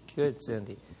 I think. Good,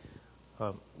 Cindy.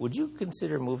 Would you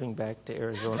consider moving back to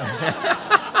Arizona?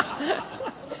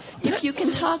 If you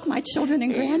can talk my children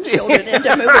and grandchildren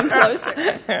into moving closer.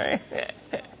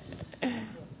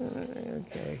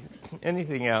 Okay.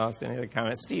 Anything else? Any other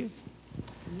comments? Steve?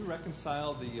 Can you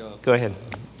reconcile Go ahead.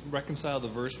 Reconcile the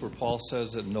verse where Paul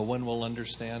says that no one will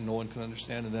understand, no one can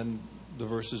understand, and then the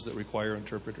verses that require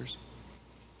interpreters?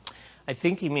 I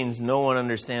think he means no one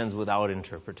understands without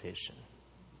interpretation.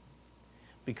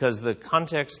 Because the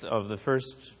context of the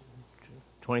first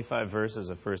 25 verses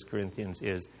of 1 Corinthians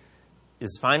is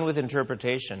fine with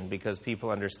interpretation because people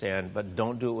understand, but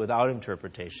don't do it without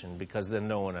interpretation because then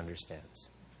no one understands.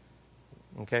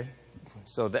 Okay?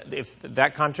 So if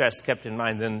that contrast is kept in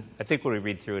mind, then I think when we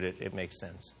read through it, it makes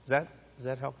sense. Is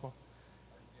that helpful?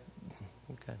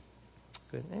 Okay.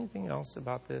 Good. Anything else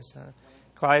about this?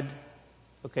 Clyde?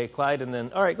 Okay, Clyde, and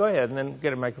then, all right, go ahead, and then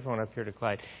get a microphone up here to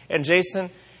Clyde. And Jason,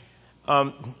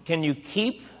 can you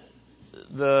keep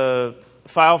the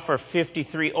file for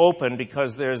 53 open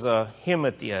because there's a hymn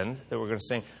at the end that we're going to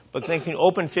sing, but then can you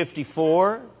open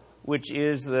 54, which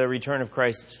is the Return of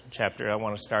Christ chapter? I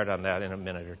want to start on that in a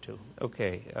minute or two.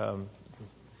 Okay.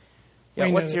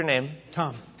 What's your name?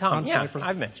 Tom. Tom, yeah, Cipher.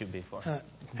 I've met you before.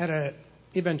 At an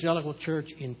evangelical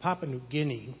church in Papua New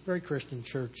Guinea, very Christian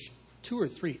church, 2 or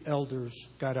 3 elders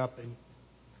got up and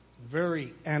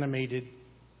very animated,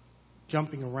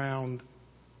 jumping around,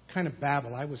 kind of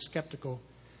babble. I was skeptical.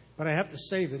 But I have to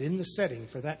say that in the setting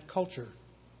for that culture,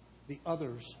 the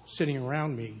others sitting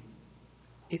around me,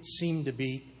 it seemed to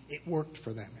be, it worked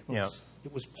for them.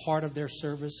 It was part of their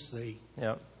service.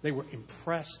 They were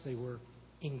impressed. They were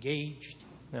engaged.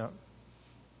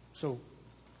 So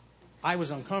I was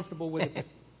uncomfortable with it, but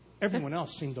everyone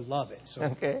else seemed to love it. So,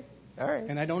 okay. All right.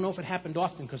 And I don't know if it happened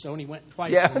often because I only went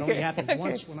twice. And it only happened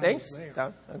once when I was there.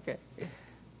 Tom. Okay.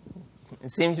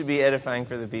 It seemed to be edifying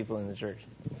for the people in the church.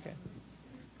 Okay.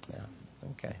 Yeah.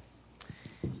 Okay.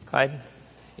 Clyde?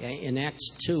 Yeah, in Acts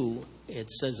 2,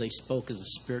 it says they spoke as the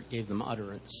Spirit gave them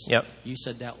utterance. Yep. You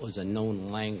said that was a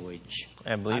known language.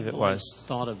 I believe it was. I've always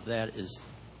thought of that as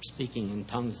speaking in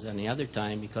tongues any other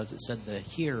time because it said the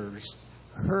hearers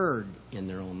heard in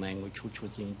their own language, which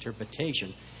was the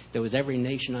interpretation. There was every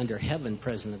nation under heaven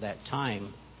present at that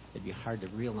time. It'd be hard to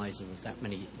realize there was that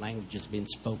many languages being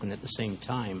spoken at the same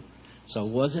time. So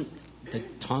wasn't the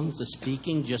tongues, the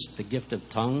speaking, just the gift of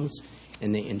tongues,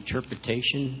 and the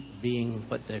interpretation being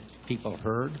what the people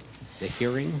heard, the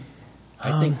hearing?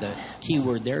 I think the key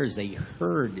word there is they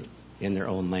heard in their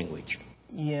own language.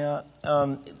 Yeah.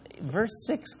 Verse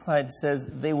 6, Clyde, says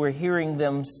they were hearing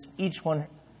them, each one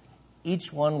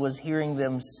was hearing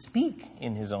them speak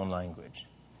in his own language.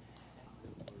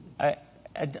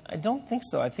 I don't think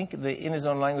so. I think the in his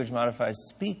own language modifies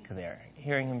speak there,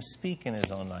 hearing him speak in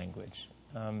his own language.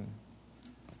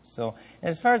 So,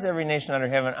 as far as every nation under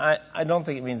heaven, I don't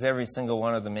think it means every single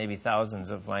one of the maybe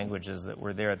thousands of languages that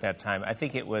were there at that time. I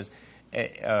think it was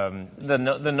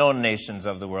the known nations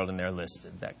of the world, and they're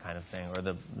listed, that kind of thing, or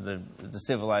the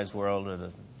civilized world, or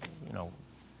it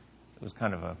was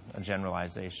kind of a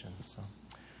generalization. So,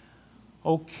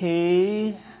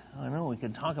 okay. I know we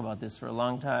could talk about this for a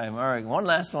long time. All right, one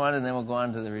last one, and then we'll go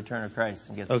on to the return of Christ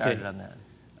and get started on that.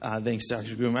 Thanks,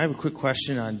 Dr. Groom. I have a quick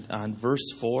question on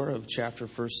verse 4 of chapter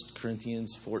 1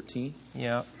 Corinthians 14.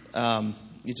 Yeah.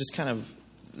 You just kind of,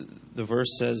 the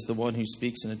verse says, the one who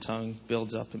speaks in a tongue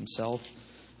builds up himself.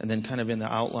 And then kind of in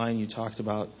the outline you talked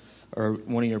about, or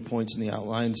one of your points in the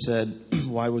outline said,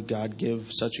 why would God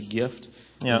give such a gift?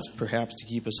 Yeah. It's perhaps to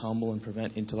keep us humble and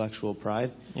prevent intellectual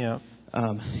pride. Yeah.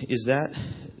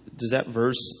 Does that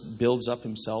verse builds up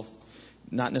himself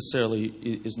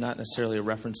is not necessarily a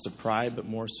reference to pride, but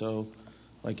more so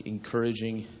like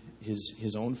encouraging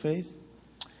his own faith?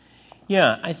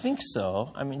 Yeah, I think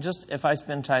so. I mean, just if I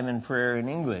spend time in prayer in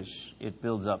English, it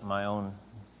builds up my own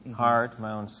heart,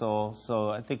 my own soul. So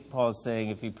I think Paul is saying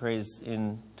if he prays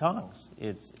in tongues,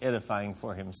 it's edifying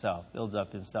for himself, builds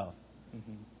up himself.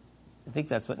 Mm-hmm. I think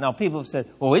that's what... Now, people have said,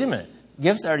 well, wait a minute.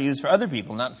 Gifts are to use for other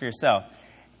people, not for yourself.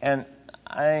 And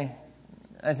I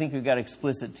think we've got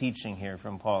explicit teaching here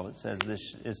from Paul that says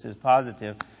this is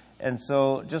positive. And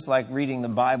so just like reading the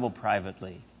Bible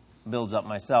privately builds up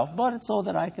myself, but it's so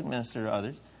that I can minister to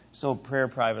others. So prayer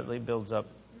privately builds up,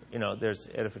 there's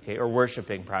edification, or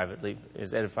worshiping privately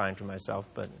is edifying to myself.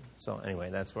 But so anyway,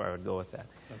 that's where I would go with that.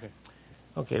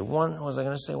 Okay, was I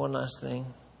going to say one last thing?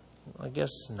 I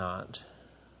guess not.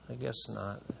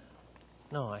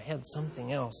 No, I had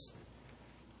something else.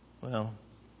 Well,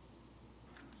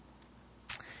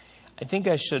 I think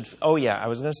I should... Oh, yeah, I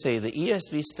was going to say the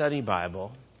ESV Study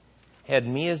Bible had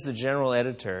me as the general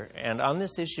editor, and on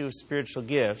this issue of spiritual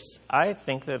gifts, I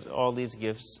think that all these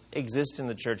gifts exist in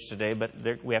the church today, but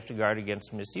we have to guard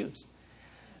against misuse.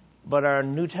 But our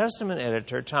New Testament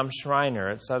editor, Tom Schreiner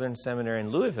at Southern Seminary in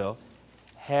Louisville,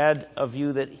 had a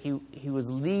view that he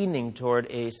was leaning toward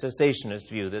a cessationist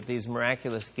view, that these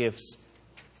miraculous gifts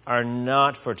are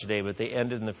not for today, but they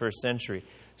ended in the first century.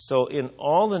 So in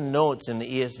all the notes in the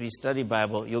ESV Study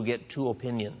Bible, you'll get two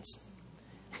opinions.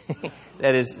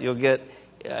 That is, you'll get,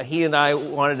 he and I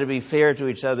wanted to be fair to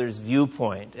each other's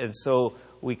viewpoint, and so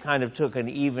we kind of took an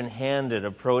even-handed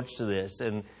approach to this.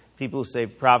 And people who say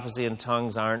prophecy and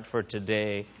tongues aren't for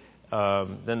today,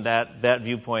 then that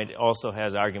viewpoint also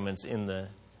has arguments in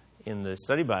the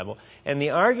Study Bible. And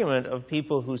the argument of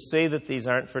people who say that these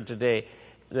aren't for today,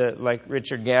 like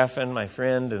Richard Gaffin, my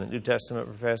friend and a New Testament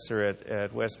professor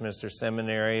at Westminster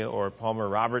Seminary, or Palmer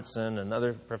Robertson,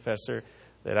 another professor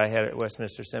that I had at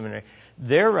Westminster Seminary,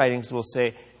 their writings will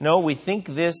say, no, we think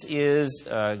this is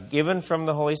given from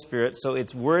the Holy Spirit, so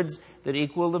it's words that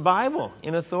equal the Bible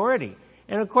in authority.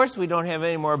 And of course, we don't have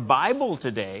any more Bible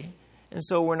today, and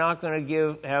so we're not going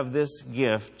to have this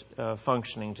gift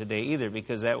functioning today either,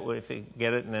 because that would, if you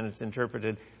get it and then it's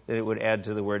interpreted, that it would add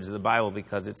to the words of the Bible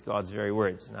because it's God's very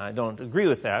words. Now, I don't agree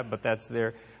with that, but that's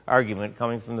their argument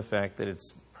coming from the fact that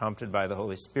it's prompted by the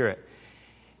Holy Spirit.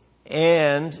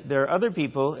 And there are other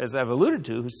people, as I've alluded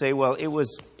to, who say, well, it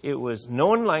was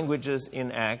known languages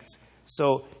in Acts,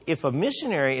 so if a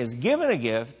missionary is given a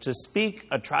gift to speak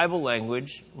a tribal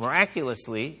language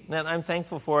miraculously, then I'm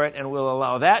thankful for it and we'll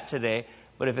allow that today.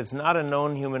 But if it's not a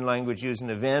known human language used in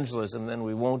evangelism, then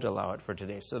we won't allow it for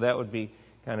today. So that would be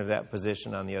kind of that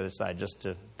position on the other side, just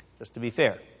to be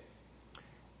fair.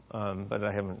 But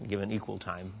I haven't given equal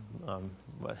time.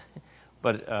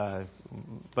 But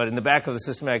in the back of the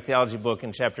Systematic Theology book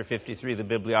in chapter 53, the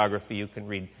bibliography, you can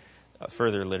read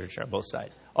further literature on both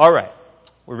sides. All right.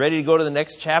 We're ready to go to the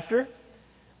next chapter.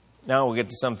 Now we'll get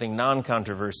to something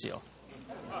non-controversial.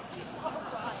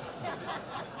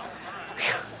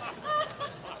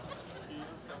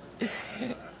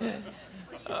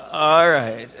 All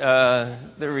right.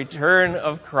 The return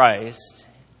of Christ.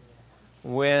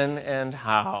 When and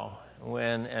how?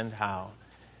 When and how?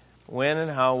 When and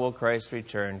how will Christ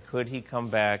return? Could he come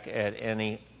back at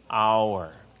any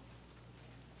hour?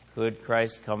 Could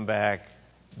Christ come back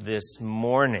this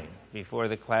morning before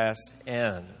the class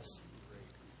ends?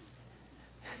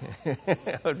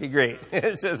 That would be great,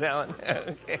 says Alan.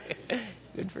 Okay.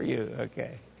 Good for you.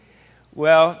 Okay.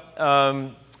 Well,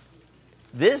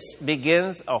 this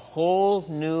begins a whole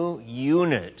new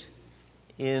unit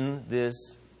in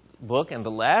this book, and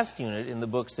the last unit in the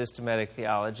book Systematic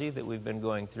Theology that we've been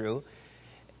going through.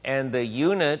 And the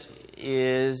unit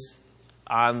is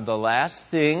on the last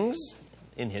things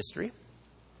in history.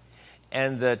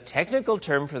 And the technical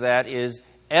term for that is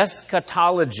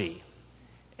eschatology.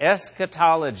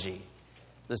 Eschatology,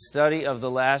 the study of the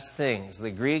last things.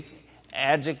 The Greek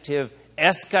adjective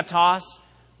eschatos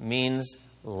means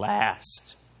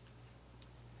last.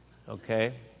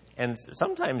 Okay? And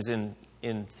sometimes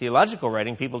in theological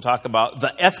writing, people talk about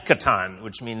the eschaton,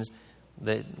 which means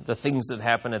the things that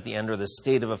happen at the end, or the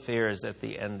state of affairs at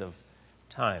the end of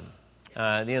time.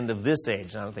 The end of this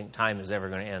age. I don't think time is ever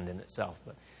going to end in itself,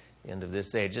 but the end of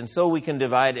this age. And so we can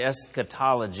divide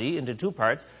eschatology into two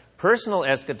parts. Personal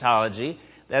eschatology,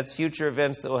 that's future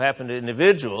events that will happen to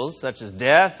individuals, such as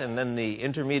death, and then the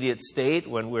intermediate state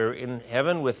when we're in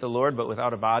heaven with the Lord but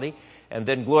without a body, and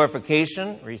then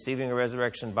glorification, receiving a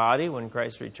resurrection body when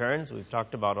Christ returns. We've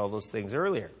talked about all those things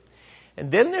earlier.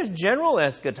 And then there's general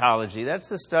eschatology. That's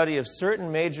the study of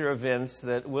certain major events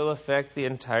that will affect the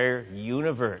entire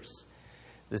universe.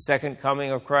 The second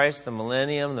coming of Christ, the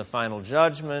millennium, the final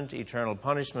judgment, eternal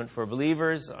punishment for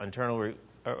believers, eternal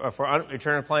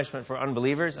punishment for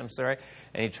unbelievers, and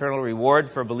eternal reward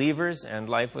for believers, and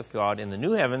life with God in the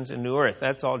new heavens and new earth.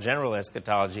 That's all general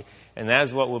eschatology, and that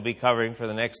is what we'll be covering for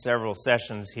the next several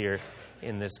sessions here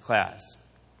in this class.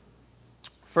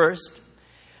 First,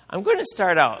 I'm going to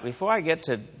start out, before I get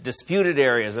to disputed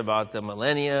areas about the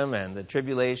millennium and the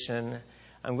tribulation,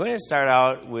 I'm going to start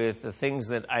out with the things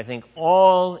that I think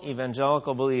all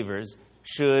evangelical believers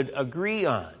should agree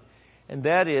on. And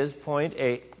that is point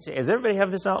A. Does everybody have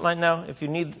this outline now? If you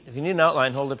need an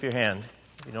outline, hold up your hand.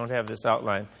 If you don't have this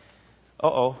outline.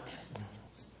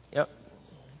 Yep.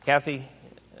 Kathy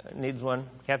needs one.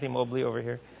 Kathy Mobley over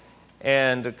here.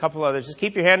 And a couple others. Just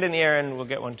keep your hand in the air and we'll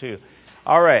get one too.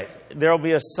 All right. There will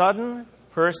be a sudden,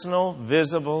 personal,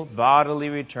 visible, bodily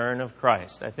return of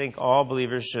Christ. I think all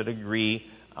believers should agree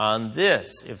on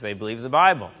this if they believe the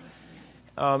Bible.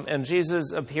 And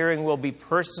Jesus' appearing will be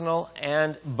personal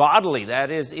and bodily.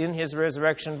 That is, in his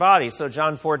resurrection body. So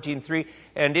John 14:3,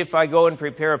 and if I go and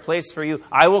prepare a place for you,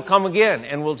 I will come again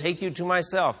and will take you to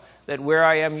myself, that where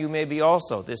I am you may be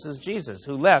also. This is Jesus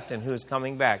who left and who is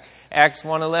coming back. Acts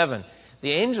 1:11.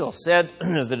 The angel said,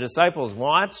 as the disciples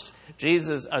watched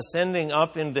Jesus ascending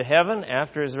up into heaven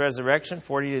after his resurrection,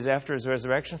 40 days after his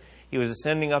resurrection, he was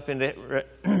ascending up into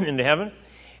heaven.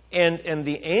 And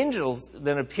the angels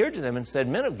then appeared to them and said,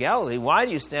 Men of Galilee, why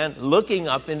do you stand looking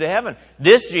up into heaven?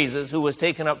 This Jesus, who was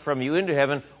taken up from you into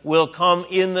heaven, will come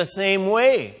in the same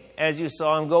way as you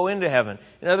saw him go into heaven.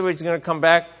 In other words, he's going to come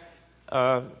back,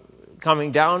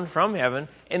 coming down from heaven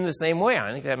in the same way.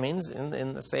 I think that means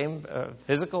in the same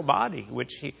physical body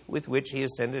with which he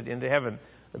ascended into heaven,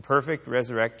 the perfect,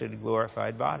 resurrected,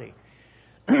 glorified body.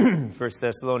 1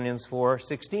 Thessalonians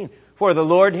 4:16. For the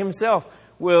Lord himself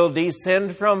will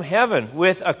descend from heaven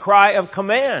with a cry of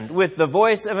command, with the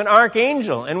voice of an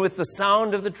archangel, and with the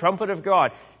sound of the trumpet of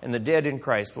God, and the dead in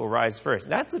Christ will rise first.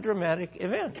 That's a dramatic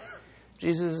event.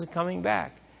 Jesus is coming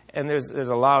back. And there's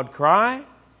a loud cry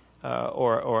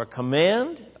or a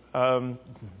command. I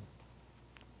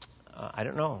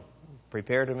don't know.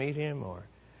 Prepare to meet him,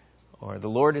 or the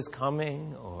Lord is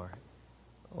coming, or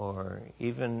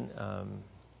even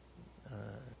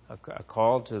a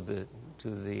call to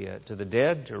the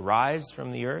dead to rise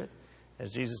from the earth,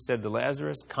 as Jesus said to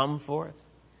Lazarus, "Come forth."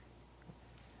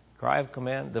 Cry of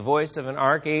command, the voice of an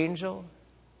archangel,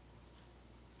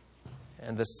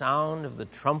 and the sound of the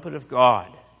trumpet of God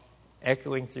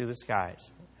echoing through the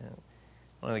skies.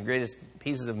 One of the greatest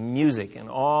pieces of music in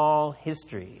all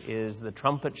history is "The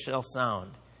Trumpet Shall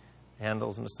Sound,"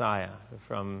 Handel's Messiah,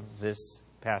 from this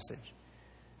passage.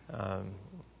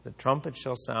 The trumpet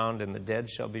shall sound, and the dead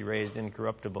shall be raised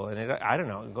incorruptible. And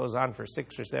it goes on for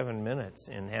 6 or 7 minutes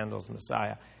in Handel's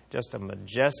Messiah. Just a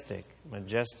majestic,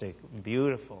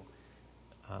 beautiful,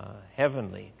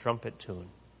 heavenly trumpet tune.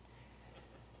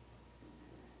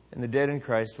 And the dead in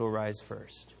Christ will rise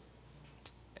first.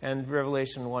 And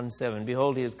Revelation 1:7,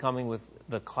 behold, he is coming with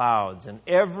the clouds, and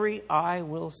every eye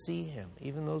will see him,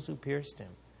 even those who pierced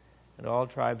him. And all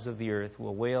tribes of the earth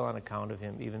will wail on account of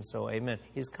him. Even so, amen.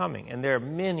 He's coming. And there are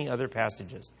many other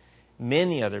passages.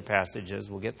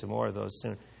 We'll get to more of those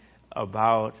soon,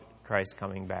 about Christ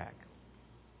coming back.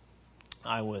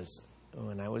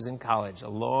 When I was in college, a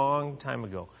long time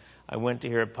ago, I went to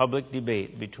hear a public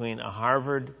debate between a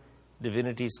Harvard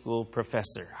Divinity School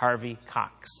professor, Harvey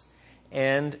Cox,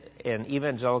 and an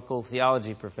evangelical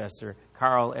theology professor,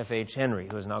 Carl F.H. Henry,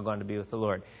 who has now gone to be with the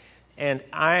Lord. And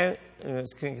I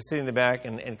was sitting in the back,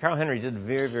 and Carl Henry did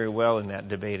very, very well in that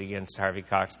debate against Harvey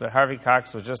Cox. But Harvey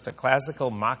Cox was just a classical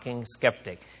mocking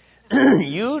skeptic.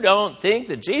 You don't think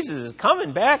that Jesus is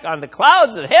coming back on the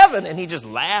clouds of heaven? And he just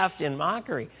laughed in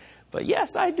mockery. But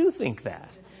yes, I do think that.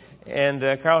 And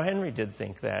Carl Henry did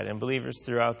think that, and believers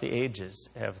throughout the ages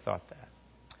have thought that.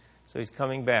 So he's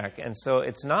coming back. And so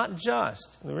it's not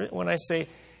just, when I say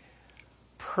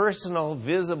personal,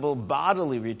 visible,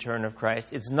 bodily return of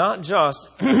Christ, it's not just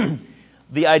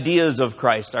the ideas of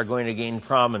Christ are going to gain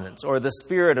prominence, or the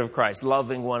Spirit of Christ,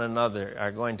 loving one another,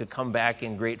 are going to come back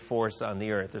in great force on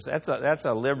the earth. That's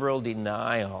a liberal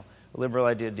denial, a liberal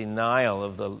idea denial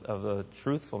of the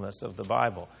truthfulness of the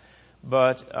Bible.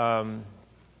 But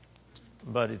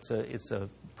it's a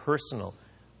personal,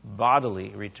 bodily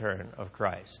return of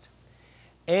Christ.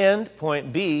 And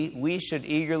point B, we should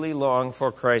eagerly long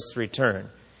for Christ's return.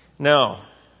 Now,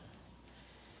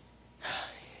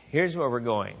 here's where we're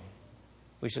going.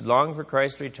 We should long for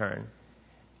Christ's return,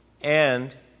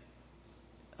 and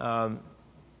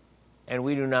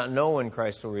we do not know when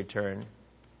Christ will return.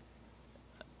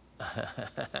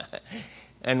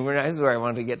 And this is where I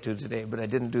wanted to get to today, but I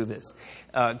didn't do this.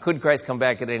 Could Christ come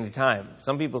back at any time?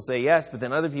 Some people say yes, but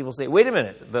then other people say, wait a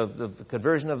minute, the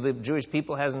conversion of the Jewish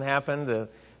people hasn't happened, the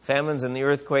famines and the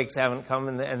earthquakes haven't come,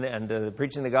 and the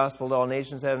preaching the gospel to all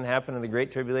nations haven't happened, and the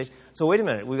Great Tribulation. So wait a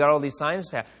minute, we've got all these signs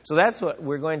to happen. So that's what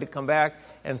we're going to come back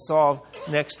and solve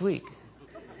next week.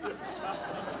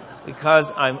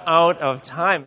 Because I'm out of time.